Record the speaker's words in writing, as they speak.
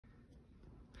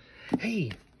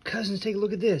Hey, cousins, take a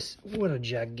look at this. What a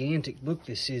gigantic book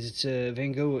this is. It's a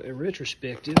Van Gogh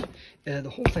retrospective. The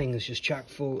whole thing is just chock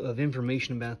full of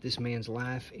information about this man's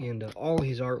life and all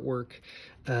his artwork.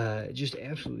 Just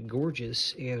absolutely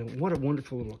gorgeous. And what a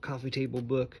wonderful little coffee table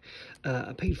book.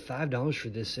 I paid $5 for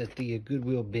this at the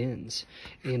Goodwill bins.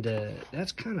 And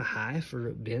that's kind of high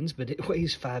for bins, but it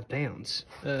weighs 5 pounds.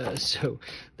 So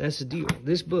that's the deal.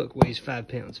 This book weighs 5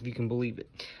 pounds, if you can believe it.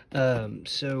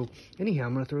 So anyhow,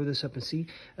 I'm going to throw this up and see.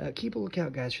 Keep a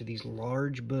lookout, guys, for these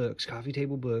large books, coffee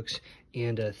table books,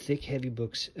 and thick, heavy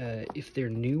books. If they're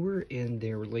newer and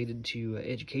they're related to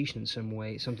education in some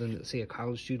way, something that, say, a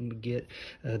college student would get,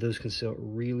 those can sell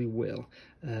really well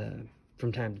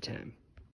from time to time.